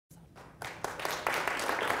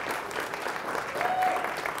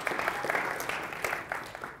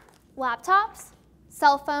laptops,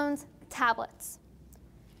 cell phones, tablets.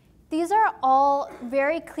 These are all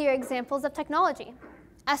very clear examples of technology.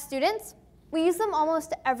 As students, we use them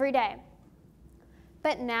almost every day.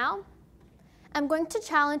 But now, I'm going to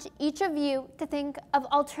challenge each of you to think of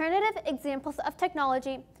alternative examples of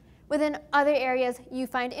technology within other areas you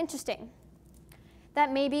find interesting.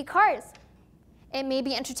 That may be cars. It may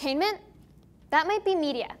be entertainment. That might be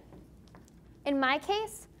media. In my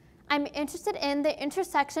case, I'm interested in the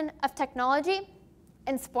intersection of technology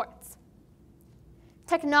and sports.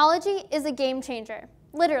 Technology is a game changer,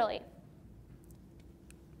 literally.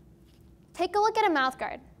 Take a look at a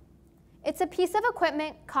mouthguard. It's a piece of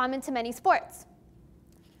equipment common to many sports.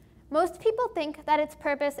 Most people think that its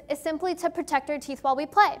purpose is simply to protect our teeth while we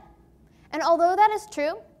play. And although that is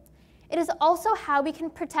true, it is also how we can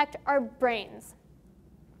protect our brains.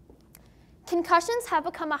 Concussions have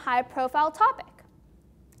become a high-profile topic.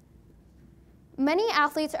 Many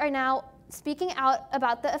athletes are now speaking out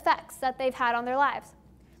about the effects that they've had on their lives.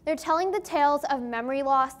 They're telling the tales of memory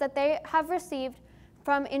loss that they have received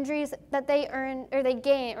from injuries that they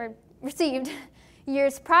received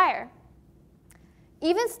years prior.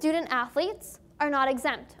 Even student athletes are not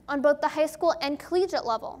exempt on both the high school and collegiate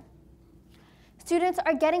level. Students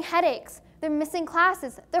are getting headaches, they're missing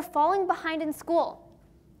classes, they're falling behind in school.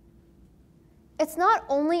 It's not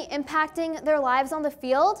only impacting their lives on the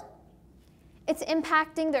field, it's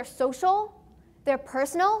impacting their social, their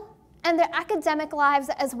personal, and their academic lives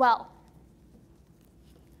as well.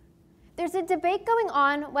 There's a debate going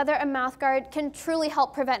on whether a mouthguard can truly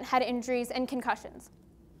help prevent head injuries and concussions.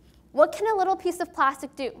 What can a little piece of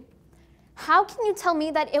plastic do? How can you tell me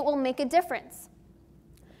that it will make a difference?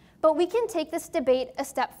 But we can take this debate a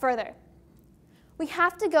step further. We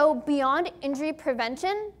have to go beyond injury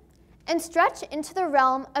prevention and stretch into the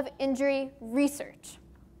realm of injury research.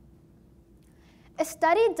 A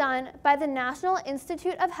study done by the National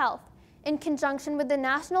Institute of Health in conjunction with the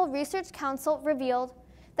National Research Council revealed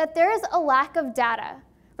that there is a lack of data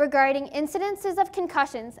regarding incidences of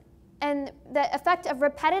concussions and the effect of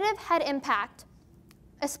repetitive head impact,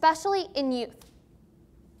 especially in youth.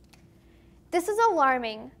 This is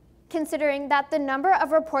alarming, considering that the number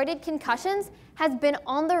of reported concussions has been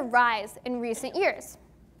on the rise in recent years.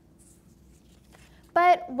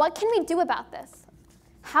 But what can we do about this?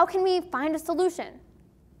 How can we find a solution?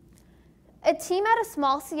 A team at a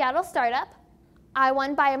small Seattle startup,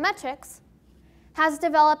 I1 Biometrics, has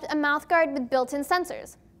developed a mouthguard with built-in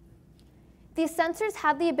sensors. These sensors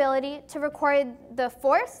have the ability to record the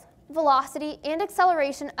force, velocity, and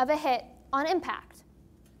acceleration of a hit on impact.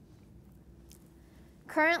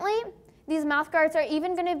 Currently, these mouthguards are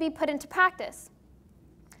even going to be put into practice.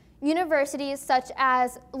 Universities such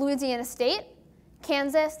as Louisiana State,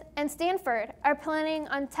 Kansas, and Stanford are planning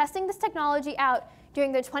on testing this technology out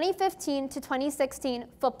during the 2015 to 2016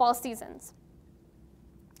 football seasons.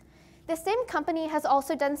 The same company has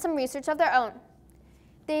also done some research of their own.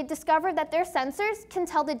 They discovered that their sensors can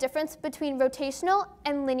tell the difference between rotational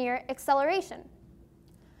and linear acceleration,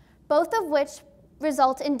 both of which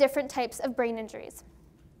result in different types of brain injuries.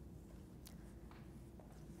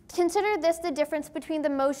 Consider this the difference between the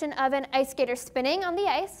motion of an ice skater spinning on the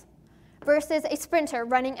ice versus a sprinter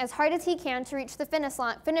running as hard as he can to reach the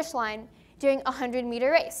finish line during a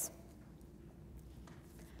 100-meter race.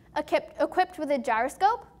 Equipped with a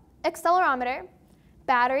gyroscope, accelerometer,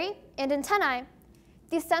 battery, and antennae,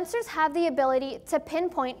 these sensors have the ability to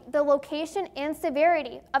pinpoint the location and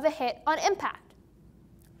severity of a hit on impact.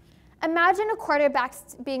 Imagine a quarterback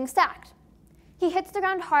being sacked. He hits the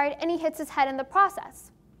ground hard and he hits his head in the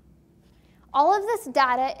process. All of this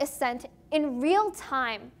data is sent in real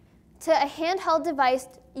time to a handheld device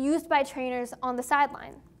used by trainers on the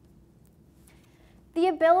sideline. The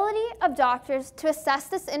ability of doctors to assess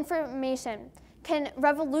this information can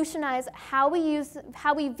revolutionize how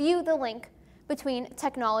we view the link between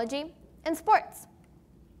technology and sports.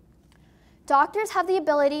 Doctors have the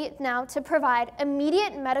ability now to provide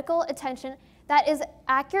immediate medical attention that is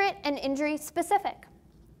accurate and injury specific.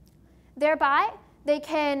 Thereby, they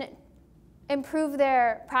can improve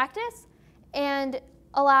their practice and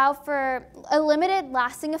allow for a limited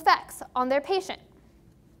lasting effects on their patient.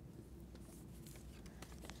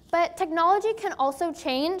 But technology can also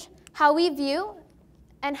change how we view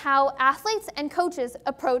and how athletes and coaches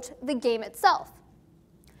approach the game itself.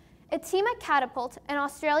 A team at Catapult, an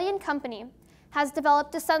Australian company, has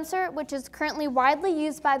developed a sensor which is currently widely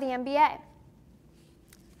used by the NBA.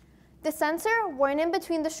 The sensor, worn in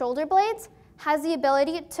between the shoulder blades, has the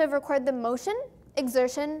ability to record the motion,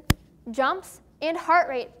 exertion, jumps, and heart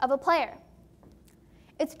rate of a player.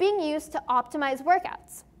 It's being used to optimize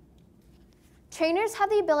workouts. Trainers have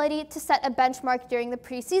the ability to set a benchmark during the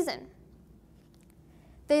preseason.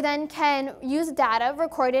 They then can use data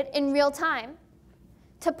recorded in real time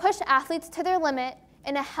to push athletes to their limit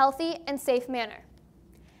in a healthy and safe manner.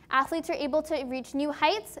 Athletes are able to reach new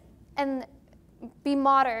heights and be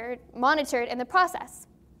monitored in the process.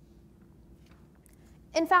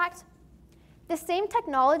 In fact, the same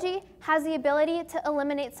technology has the ability to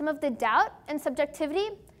eliminate some of the doubt and subjectivity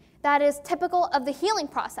that is typical of the healing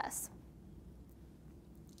process.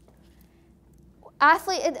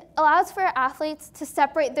 It allows for athletes to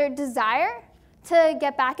separate their desire to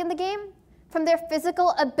get back in the game from their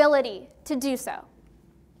physical ability to do so.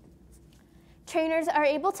 Trainers are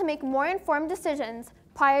able to make more informed decisions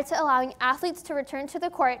prior to allowing athletes to return to the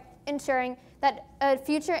court, ensuring that a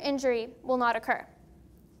future injury will not occur.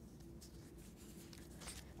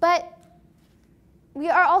 But we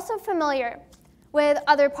are also familiar with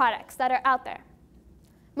other products that are out there.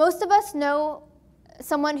 Most of us know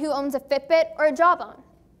someone who owns a Fitbit or a Jawbone.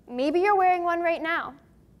 Maybe you're wearing one right now.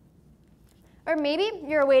 Or maybe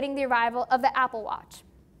you're awaiting the arrival of the Apple Watch.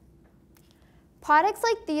 Products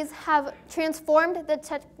like these have transformed the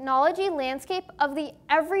technology landscape of the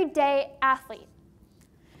everyday athlete.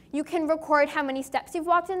 You can record how many steps you've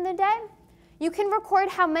walked in the day. You can record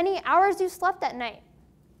how many hours you slept at night.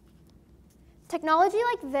 Technology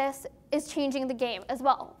like this is changing the game as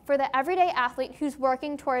well for the everyday athlete who's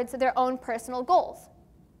working towards their own personal goals.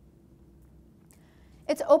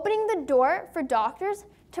 It's opening the door for doctors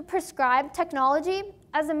to prescribe technology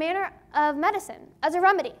as a manner of medicine, as a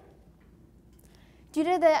remedy. Due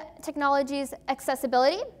to the technology's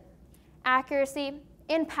accessibility, accuracy,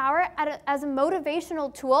 and power as a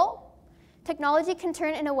motivational tool, technology can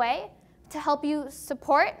turn in a way to help you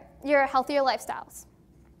support your healthier lifestyles.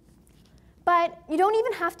 But you don't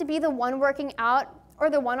even have to be the one working out or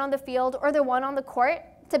the one on the field or the one on the court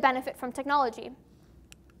to benefit from technology.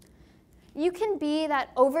 You can be that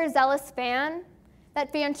overzealous fan,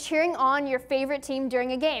 that fan cheering on your favorite team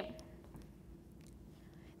during a game.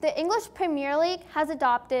 The English Premier League has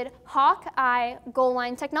adopted Hawk-Eye goal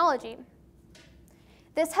line technology.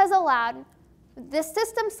 This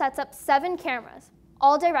system sets up 7 cameras,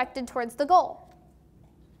 all directed towards the goal.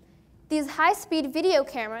 These high-speed video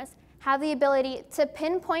cameras have the ability to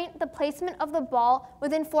pinpoint the placement of the ball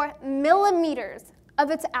within 4 millimeters of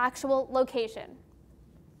its actual location.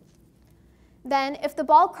 Then, if the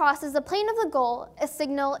ball crosses the plane of the goal, a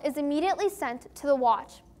signal is immediately sent to the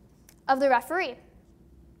watch of the referee.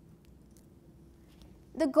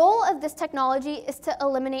 The goal of this technology is to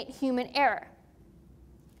eliminate human error.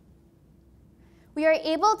 We are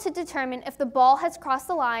able to determine if the ball has crossed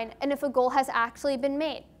the line and if a goal has actually been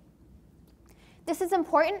made. This is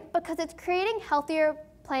important because it's creating healthier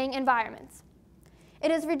playing environments.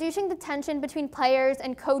 It is reducing the tension between players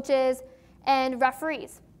and coaches and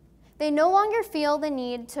referees. They no longer feel the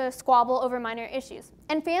need to squabble over minor issues,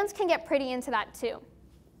 and fans can get pretty into that too.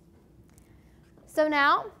 So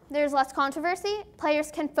now there's less controversy, players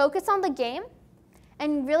can focus on the game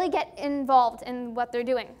and really get involved in what they're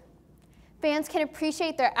doing. Fans can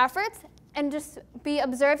appreciate their efforts and just be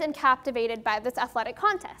observed and captivated by this athletic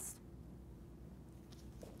contest.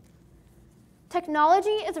 Technology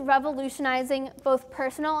is revolutionizing both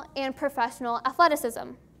personal and professional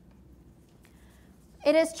athleticism.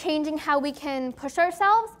 It is changing how we can push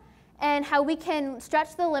ourselves and how we can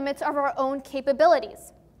stretch the limits of our own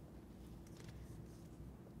capabilities.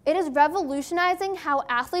 It is revolutionizing how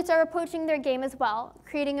athletes are approaching their game as well,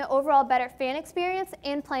 creating an overall better fan experience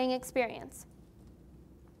and playing experience.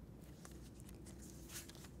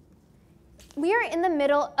 We are in the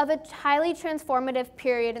middle of a highly transformative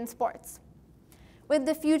period in sports. With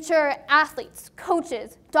the future athletes,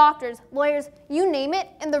 coaches, doctors, lawyers, you name it,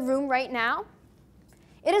 in the room right now,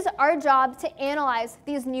 it is our job to analyze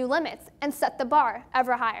these new limits and set the bar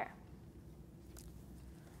ever higher.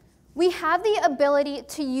 We have the ability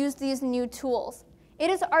to use these new tools. It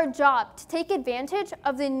is our job to take advantage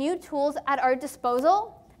of the new tools at our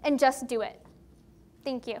disposal and just do it.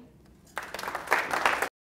 Thank you.